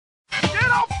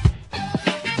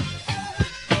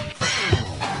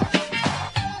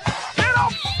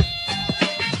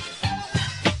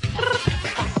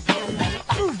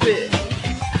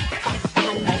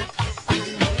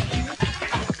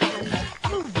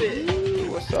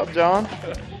What's up, John?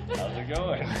 How's it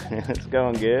going? It's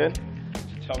going good.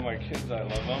 Tell my kids I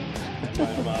love them,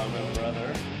 and my mom and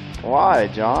brother. Why,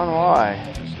 John?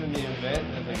 Why? Just in the event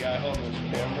that the guy holding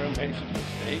this camera makes a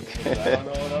mistake, 'cause I don't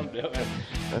know what I'm doing.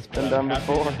 That's been done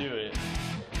before. Happy to do it.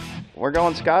 We're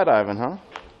going skydiving, huh?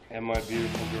 And my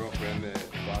beautiful girlfriend that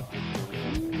bought this for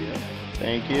me. Yeah.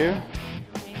 Thank you.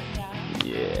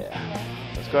 Yeah.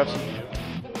 Let's go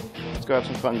have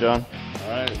some fun, John.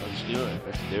 All right, let's do it.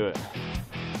 Let's do it.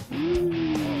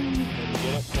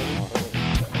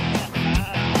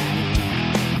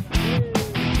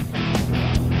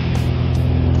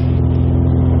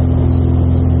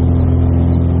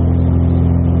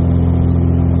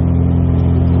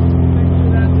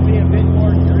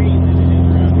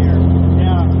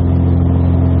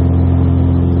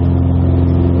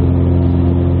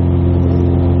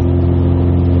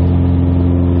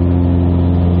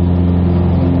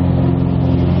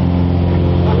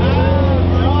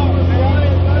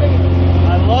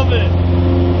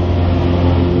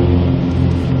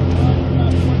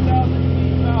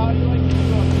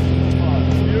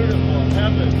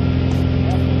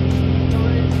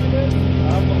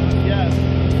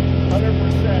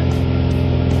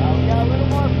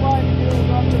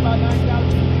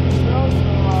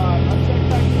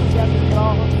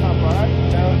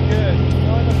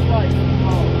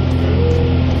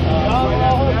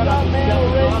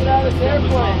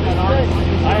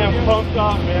 I am pumped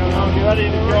up, man. I'm ready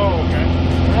to go.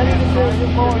 Ready to do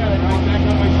your morning.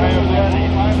 I am ready.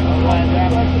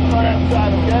 All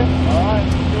right, okay? All right.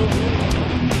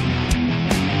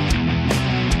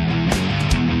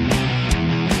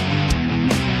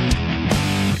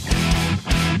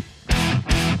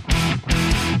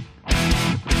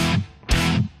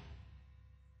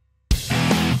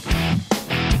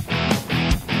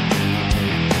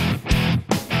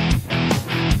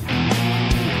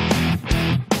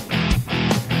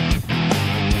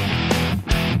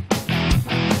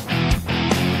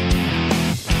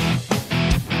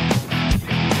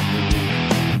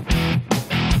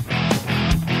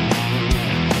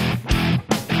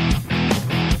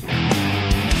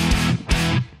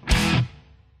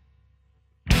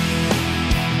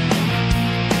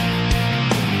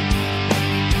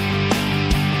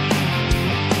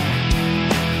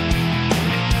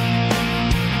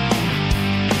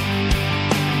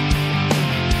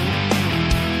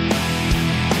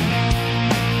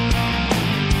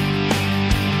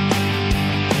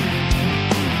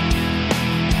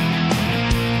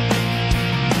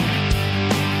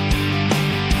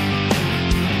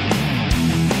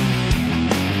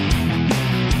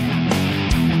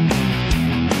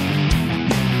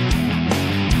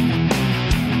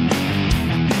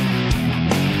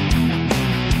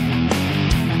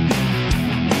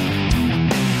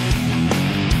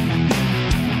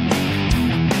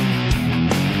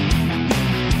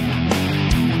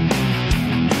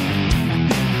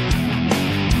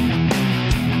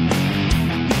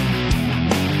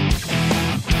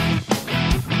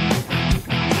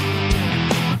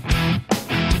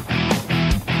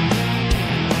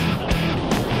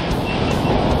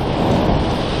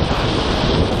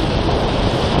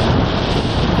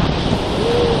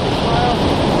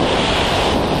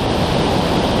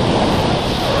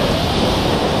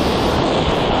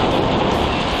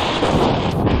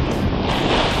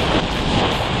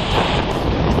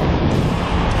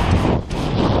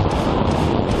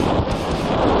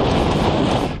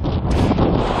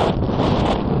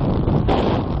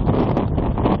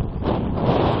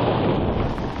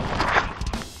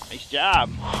 Job.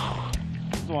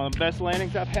 This is one of the best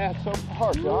landings I've had so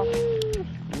far, John.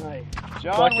 Nice.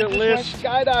 John, Bucket we just list.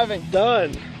 went skydiving.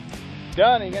 Done.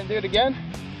 Done. Are you gonna do it again?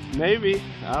 Maybe.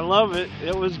 I love it.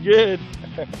 It was good.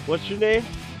 What's your name?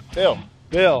 Bill.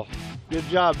 Bill. Good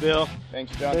job, Bill.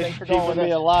 Thanks, John. Thanks Thanks for keeping going with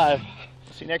me us. alive.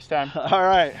 See you next time. All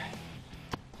right.